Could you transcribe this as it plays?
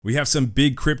We have some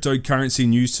big cryptocurrency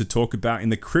news to talk about in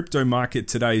the crypto market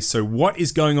today. So what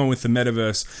is going on with the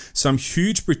metaverse? Some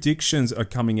huge predictions are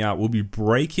coming out. We'll be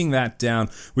breaking that down.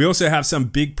 We also have some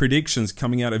big predictions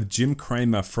coming out of Jim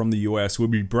Cramer from the US. We'll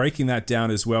be breaking that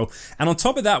down as well. And on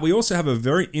top of that, we also have a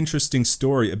very interesting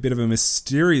story, a bit of a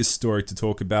mysterious story to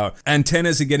talk about.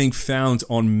 Antennas are getting found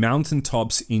on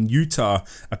mountaintops in Utah.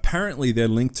 Apparently, they're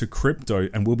linked to crypto,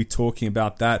 and we'll be talking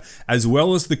about that, as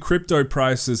well as the crypto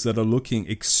prices that are looking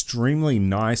extremely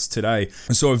nice today.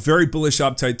 And so a very bullish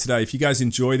update today. If you guys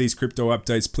enjoy these crypto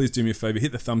updates, please do me a favor,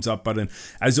 hit the thumbs up button.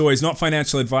 As always, not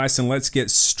financial advice, and let's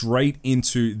get straight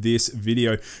into this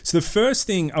video. So the first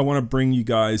thing I want to bring you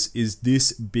guys is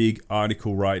this big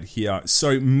article right here.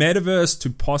 So metaverse to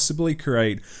possibly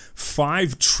create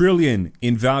 5 trillion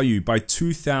in value by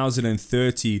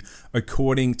 2030,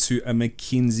 according to a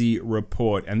McKinsey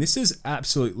report. And this is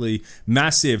absolutely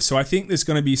massive. So I think there's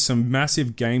going to be some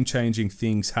massive game-changing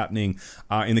things happening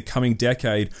in the coming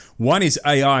decade. One is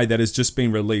AI that has just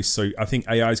been released. So I think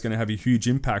AI is going to have a huge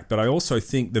impact. But I also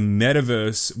think the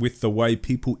metaverse, with the way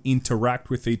people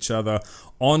interact with each other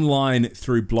online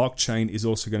through blockchain, is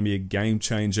also going to be a game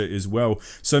changer as well.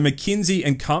 So McKinsey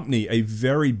and Company, a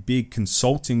very big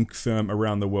consulting firm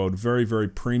around the world, very, very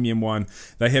premium one,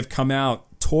 they have come out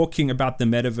talking about the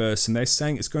metaverse, and they're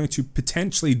saying it's going to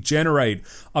potentially generate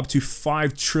up to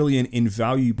 5 trillion in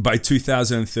value by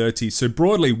 2030. So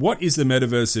broadly, what is the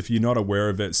metaverse if you're not aware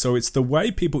of it? So it's the way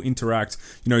people interact,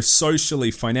 socially,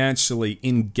 financially,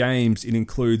 in games. It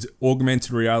includes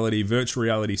augmented reality, virtual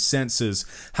reality, sensors,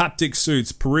 haptic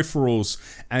suits, peripherals,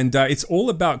 and it's all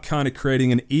about kind of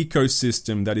creating an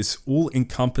ecosystem that is all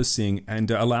encompassing and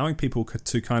allowing people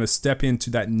to kind of step into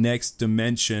that next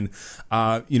dimension,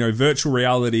 virtual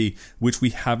reality, which we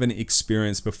haven't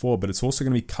experienced before, but it's also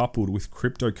going to be coupled with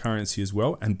cryptocurrency as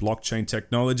well and blockchain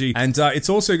technology. And it's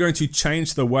also going to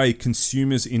change the way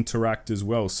consumers interact as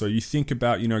well. So you think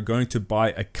about, going to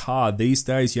buy a car these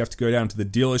days, you have to go down to the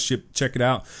dealership, check it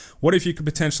out. What if you could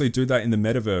potentially do that in the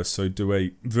metaverse? So do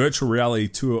a virtual reality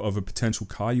tour of a potential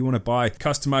car you want to buy,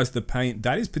 customize the paint.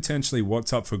 That is potentially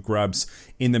what's up for grabs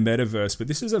in the metaverse. But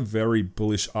this is a very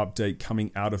bullish update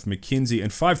coming out of McKinsey,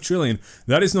 and 5 trillion,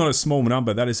 that is not a small number.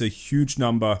 That is a huge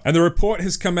number. And the report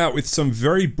has come out with some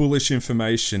very bullish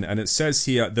information. And it says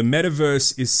here, the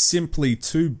metaverse is simply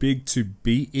too big to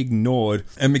be ignored.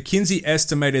 And McKinsey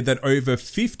estimated that over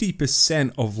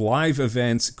 50% of live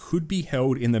events could be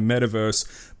held in the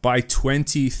metaverse by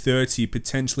 2030,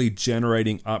 potentially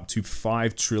generating up to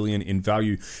 5 trillion in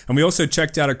value. And we also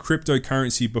checked out a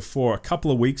cryptocurrency before a couple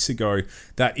of weeks ago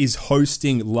that is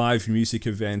hosting live music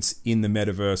events in the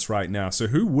metaverse right now. So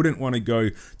who wouldn't want to go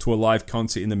to a live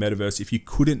concert in the metaverse if you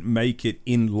couldn't make it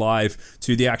in live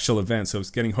to the actual event? So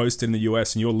it's getting hosted in the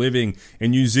US and you're living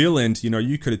in New Zealand,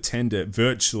 you could attend it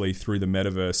virtually through the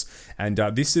metaverse. And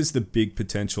this is the big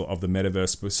potential of the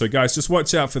metaverse. So guys, just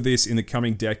watch out for this in the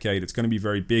coming decade. It's going to be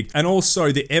very big. And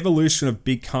also the evolution of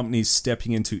big companies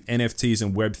stepping into NFTs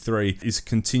and Web3 is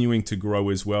continuing to grow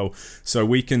as well. So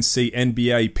we can see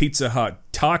NBA, Pizza Hut,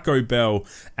 Taco Bell,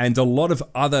 and a lot of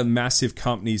other massive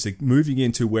companies are moving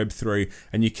into Web3.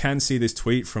 And you can see this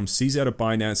tweet from CZ of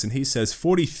Binance, and he says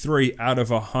 43 out of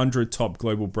 100 top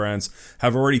global brands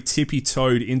have already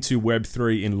tippy-toed into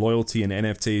Web3 in loyalty and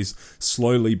NFTs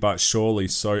slowly but surely.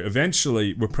 So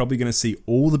eventually, we're probably going to see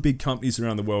all the big companies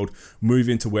around the world move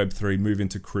into Web3, move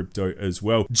into crypto as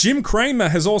well. Jim Cramer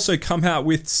has also come out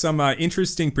with some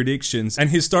interesting predictions. And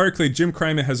historically, Jim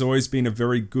Cramer has always been a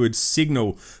very good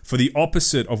signal for the opposite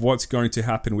of what's going to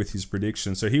happen with his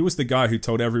prediction. So he was the guy who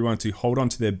told everyone to hold on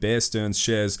to their Bear Stearns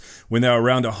shares when they were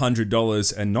around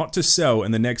 $100 and not to sell,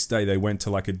 and the next day they went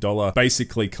to like $1,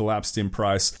 basically collapsed in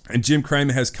price. And Jim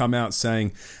Cramer has come out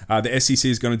saying the SEC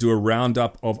is going to do a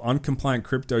roundup of uncompliant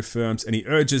crypto firms, and he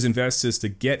urges investors to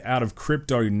get out of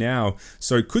crypto now.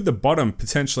 So could the bottom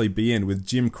potentially be in with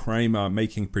Jim Cramer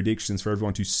making predictions for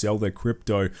everyone to sell their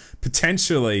crypto?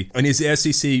 Potentially. And is the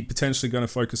SEC potentially going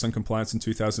to focus on compliance in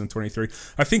 2023?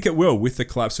 I think it will with the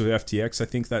collapse of FTX. I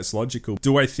think that's logical.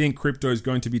 Do I think crypto is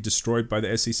going to be destroyed by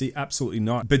the SEC? Absolutely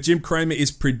not. But Jim Cramer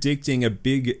is predicting a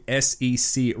big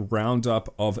SEC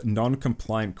roundup of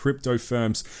non-compliant crypto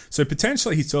firms. So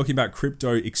potentially he's talking about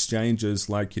crypto exchanges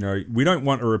like, we don't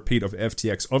want a repeat of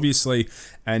FTX, obviously.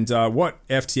 And what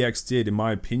FTX did, in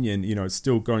my opinion, it's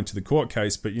still going to the court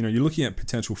case, but you're looking at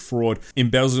potential fraud,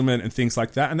 embezzlement, and things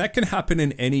like that. And that can happen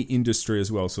in any industry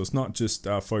as well. So it's not just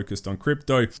focused on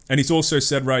crypto. And he's also also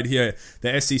said right here,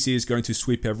 the SEC is going to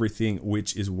sweep everything,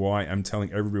 which is why I'm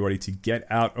telling everybody to get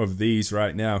out of these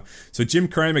right now. So Jim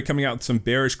Cramer coming out with some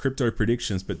bearish crypto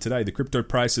predictions, but today the crypto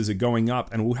prices are going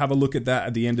up, and we'll have a look at that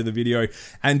at the end of the video.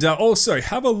 And also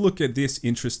have a look at this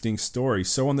interesting story.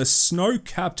 So on the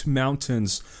snow-capped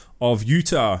mountains of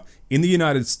Utah in the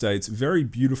United States, very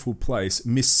beautiful place,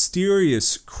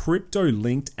 mysterious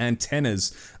crypto-linked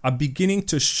antennas are beginning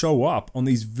to show up on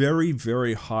these very,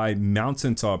 very high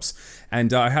mountaintops.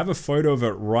 And I have a photo of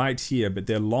it right here, but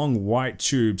they're long white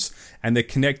tubes, and they're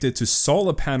connected to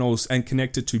solar panels and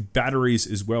connected to batteries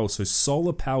as well. So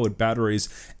solar-powered batteries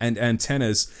and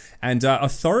antennas. And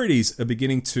authorities are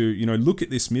beginning to, look at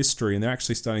this mystery, and they're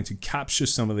actually starting to capture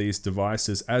some of these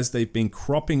devices as they've been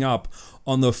cropping up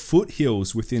on the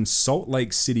foothills within Salt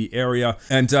Lake City area.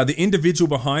 And the individual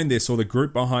behind this, or the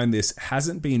group behind this,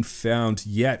 hasn't been found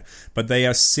yet, but they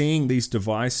are seeing these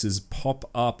devices pop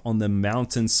up on the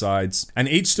mountainsides. And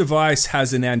each device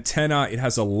has an antenna, it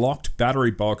has a locked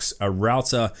battery box, a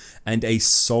router, and a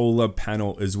solar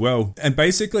panel as well. And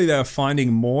basically they are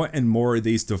finding more and more of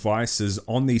these devices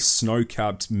on these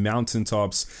snow-capped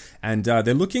mountaintops, and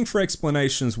they're looking for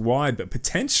explanations why, but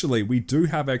potentially we do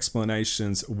have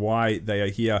explanations why they are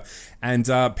here. And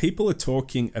people are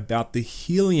talking about the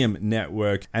helium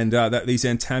network, and that these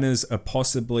antennas are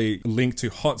possibly linked to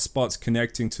hotspots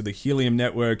connecting to the helium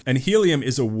network. And helium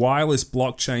is a wireless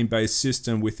blockchain-based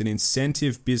system with an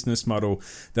incentive business model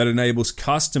that enables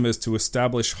customers to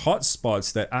establish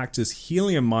hotspots that act as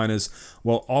helium miners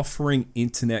while offering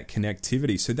internet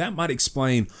connectivity. So that might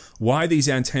explain why these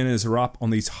antennas are up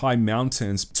on these high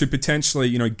mountains, to potentially,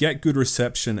 get good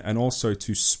reception, and also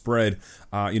to spread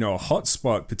a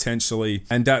hotspot potentially.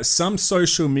 And some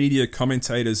social media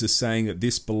commentators are saying that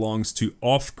this belongs to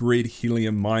off-grid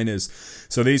helium miners.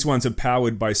 So these ones are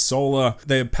powered by solar.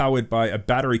 They are powered by a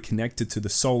battery connected to the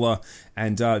solar.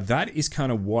 And that is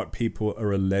kind of what people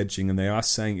are alleging. And they are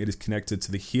saying it is connected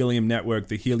to the helium network,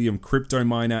 the helium crypto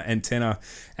miner antenna.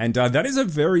 And that is a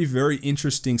very, very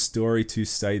interesting story, to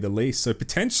say the least. So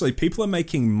potentially people are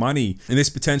making money, and this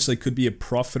potentially could be a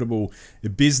profitable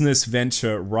business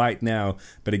venture right now.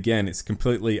 But again, it's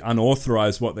completely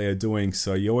unauthorized what they are doing.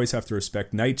 So you always have to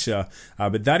respect nature.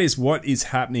 But that is what is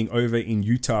happening over in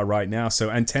Utah right now. So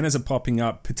antennas are popping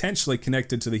up, potentially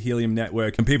connected to the helium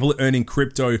network, and people are earning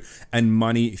crypto and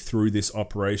money through this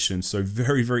operation. So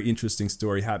very, very interesting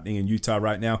story happening in Utah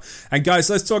right now. And guys,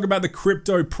 let's talk about the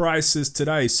crypto prices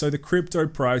today. So the crypto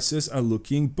prices are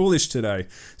looking bullish today.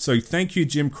 So thank you,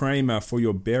 Jim Cramer, for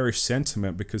your bearish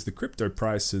sentiment, because the crypto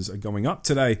prices are going up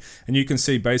today. And you can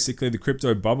see basically the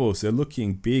crypto bubbles, they're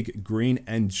looking big, green,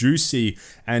 and juicy.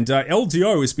 And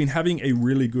LDO has been having a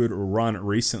really good run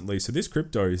recently. So this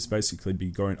crypto is basically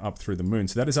been going up through the moon.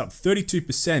 So that is up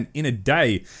 32% in a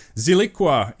day.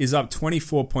 Ziliqua is up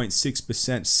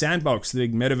 24.6%. Sandbox, the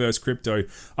big metaverse crypto,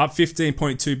 up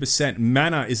 15.2%.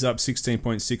 Mana is up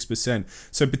 16.6%.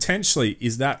 So potentially,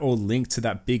 is that all linked to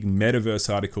that big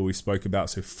metaverse article we spoke about?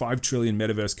 So 5 trillion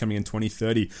metaverse coming in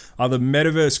 2030. Are the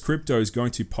metaverse cryptos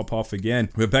going to pop off again?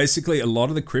 But basically, a lot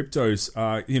of the cryptos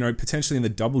are, potentially in the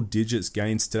double digits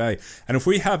gains today. And if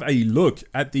we have a look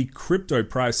at the crypto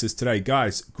prices today,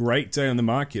 guys, great day on the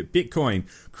market. Bitcoin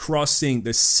crossing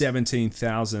the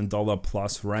 $17,000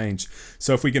 plus range.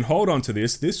 So if we can hold on to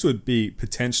this would be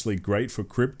potentially great for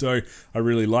crypto. I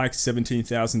really like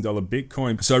 $17,000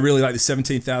 Bitcoin. So I really like the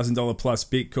 $17,000 plus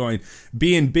Bitcoin.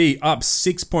 BNB up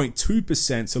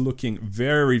 6.2%. So looking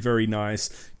very, very nice.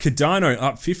 Cardano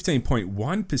up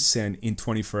 15.1% in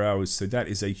 24 hours. So that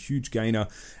is a huge gainer.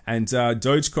 And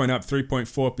Dogecoin up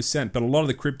 3.4%. But a lot of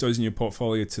the cryptos in your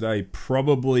portfolio today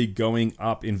probably going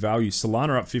up in value.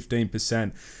 Solana up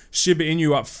 15%. Shiba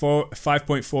Inu up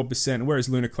 5.4%. Where is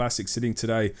Luna Classic sitting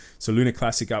today? So Luna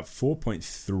Classic up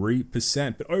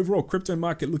 4.3%. But overall, crypto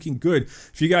market looking good.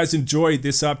 If you guys enjoyed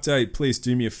this update, please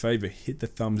do me a favor, hit the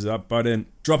thumbs up button.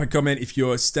 Drop a comment if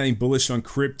you're staying bullish on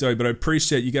crypto, but I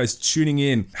appreciate you guys tuning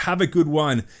in. Have a good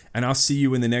one, and I'll see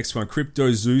you in the next one.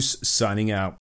 Crypto Zeus signing out.